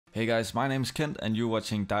Hey guys, my name is Kent and you're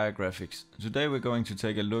watching DiaGraphics. Today we're going to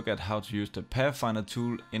take a look at how to use the Pathfinder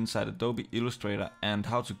tool inside Adobe Illustrator and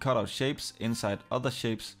how to cut out shapes inside other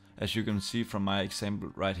shapes, as you can see from my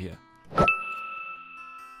example right here.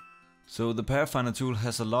 So the Pathfinder tool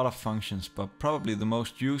has a lot of functions, but probably the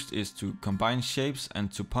most used is to combine shapes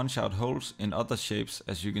and to punch out holes in other shapes,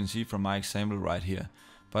 as you can see from my example right here.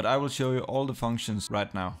 But I will show you all the functions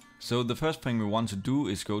right now. So the first thing we want to do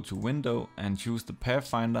is go to Window and choose the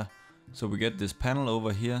Pathfinder. So we get this panel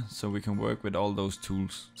over here so we can work with all those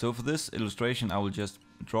tools. So for this illustration I will just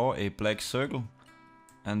draw a black circle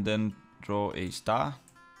and then draw a star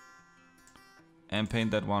and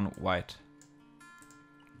paint that one white.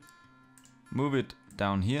 Move it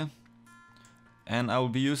down here. And I will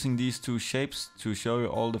be using these two shapes to show you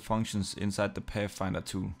all the functions inside the Pathfinder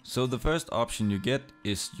tool. So the first option you get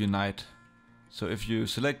is Unite. So if you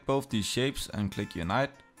select both these shapes and click Unite,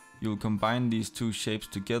 you'll combine these two shapes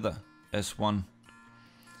together as one.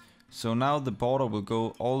 So now the border will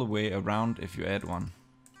go all the way around if you add one.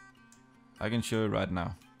 I can show you right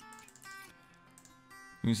now.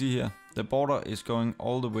 You can see here, the border is going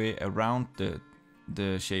all the way around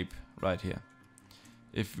the shape right here.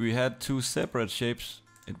 If we had two separate shapes,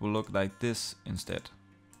 it will look like this instead.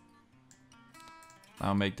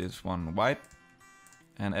 Now make this one white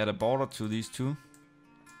and add a border to these two.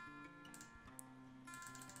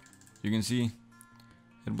 You can see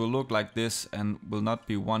it will look like this and will not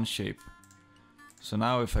be one shape. So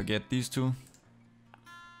now if I get these two,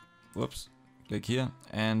 whoops, click here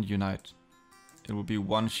and unite, it will be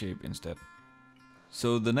one shape instead.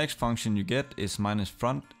 So the next function you get is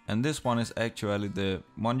 -front, and this one is actually the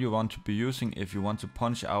one you want to be using if you want to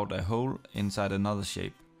punch out a hole inside another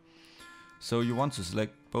shape. So you want to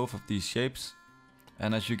select both of these shapes,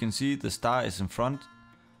 and as you can see the star is in front,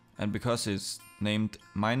 and because it's named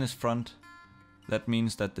 -front, that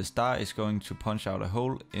means that the star is going to punch out a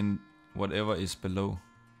hole in whatever is below.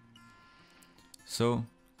 So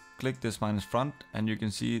click this -front and you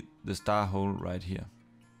can see the star hole right here.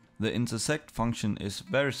 The intersect function is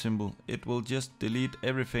very simple. It will just delete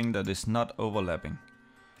everything that is not overlapping.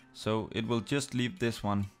 So it will just leave this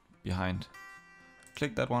one behind.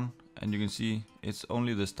 Click that one and you can see it's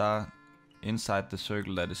only the star inside the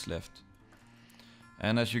circle that is left.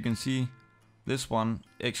 And as you can see, this one,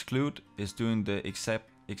 exclude, is doing the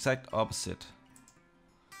exact opposite.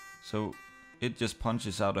 So it just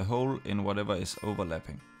punches out a hole in whatever is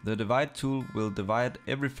overlapping. The divide tool will divide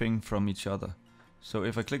everything from each other. So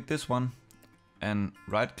if I click this one and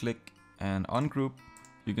right click and ungroup,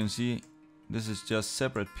 you can see this is just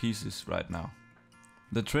separate pieces right now.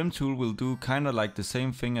 The trim tool will do kinda like the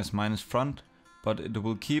same thing as -front, but it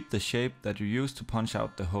will keep the shape that you used to punch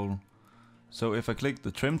out the hole. So if I click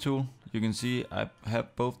the trim tool, you can see I have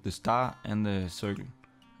both the star and the circle.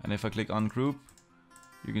 And if I click ungroup,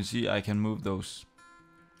 you can see I can move those.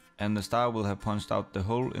 And the star will have punched out the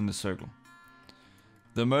hole in the circle.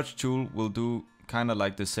 The merge tool will do kinda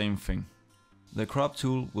like the same thing. The crop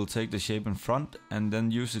tool will take the shape in front and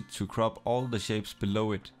then use it to crop all the shapes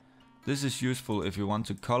below it. This is useful if you want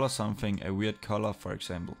to color something a weird color, for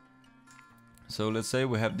example. So let's say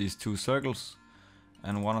we have these two circles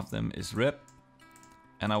and one of them is red,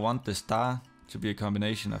 and I want the star to be a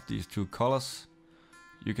combination of these two colors.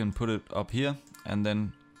 You can put it up here and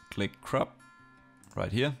then click crop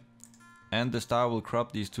right here, and the star will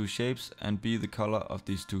crop these two shapes and be the color of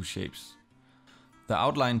these two shapes. The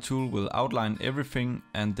outline tool will outline everything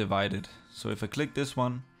and divide it. So if I click this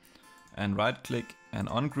one and right click and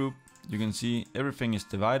ungroup, you can see everything is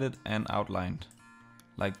divided and outlined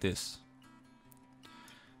like this.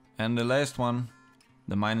 And the last one,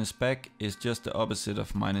 the -back, is just the opposite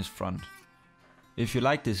of -front. If you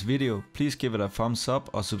like this video, please give it a thumbs up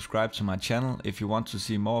or subscribe to my channel if you want to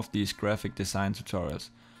see more of these graphic design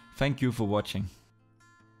tutorials. Thank you for watching.